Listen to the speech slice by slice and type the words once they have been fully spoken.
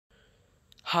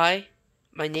Hi,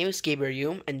 my name is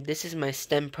Gabriel and this is my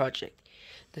STEM project.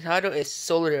 The title is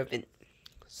Solar Event.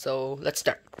 So let's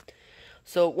start.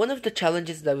 So one of the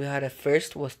challenges that we had at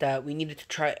first was that we needed to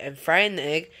try and fry an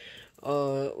egg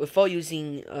without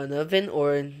using an oven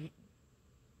or a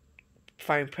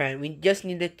frying pan. We just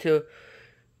needed to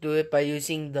do it by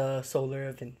using the solar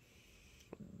oven.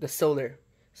 The solar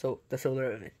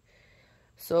oven.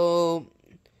 So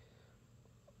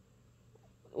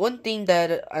one thing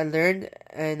that I learned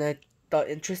and I thought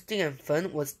interesting and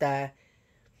fun was that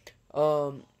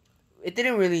um it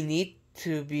didn't really need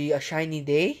to be a shiny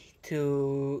day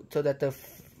to so that the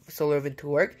solar event to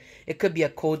work. It could be a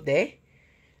cold day.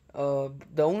 The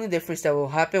only difference that will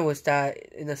happen was that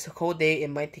in a cold day it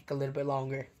might take a little bit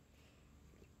longer.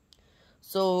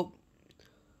 So,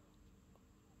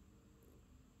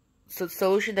 the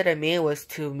solution that I made was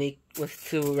to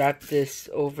wrap this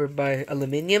over by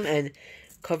aluminum and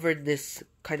cover this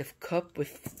kind of cup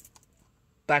with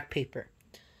black paper.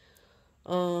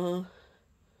 So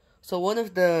one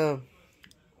of the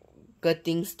good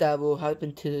things that will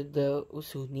happen to those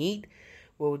who need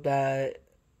will that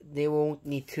they won't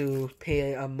need to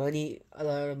pay a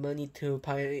lot of money to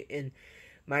put it in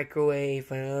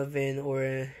microwave, an oven,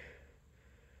 or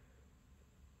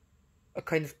a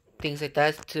kind of things like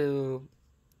that to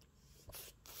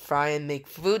fry and make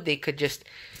food. They could just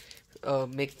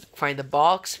find a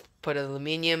box, put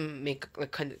aluminum, make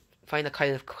like find a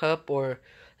kind of cup or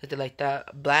something like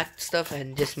that, black stuff,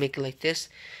 and just make it like this,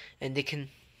 and they can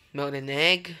melt an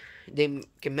egg. They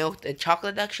can melt a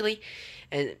chocolate actually,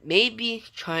 and maybe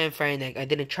try and fry an egg. I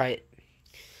didn't try it.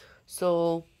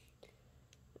 So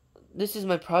this is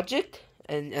my project,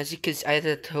 and as I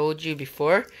told you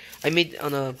before, I made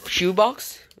on a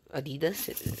shoebox, Adidas.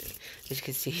 As you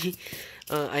can see,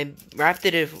 I wrapped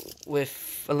it with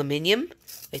aluminum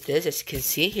like this, as you can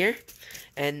see here,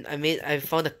 and I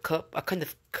found a kind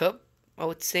of cup, I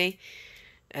would say,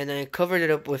 and I covered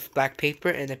it up with black paper,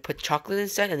 and I put chocolate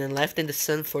inside, and then left in the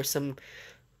sun for some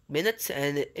minutes,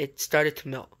 and it started to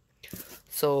melt.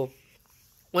 So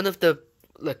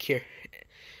look here.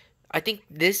 I think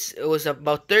this was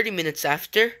about 30 minutes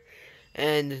after,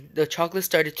 and the chocolate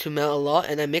started to melt a lot,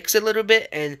 and I mixed it a little bit,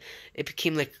 and it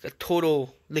became like a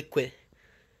total liquid.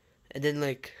 And then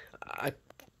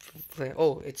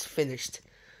oh, it's finished.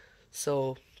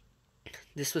 So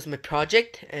this was my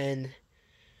project, and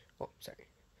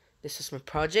this was my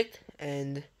project,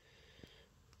 and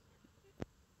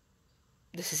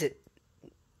this is it.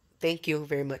 Thank you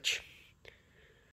very much.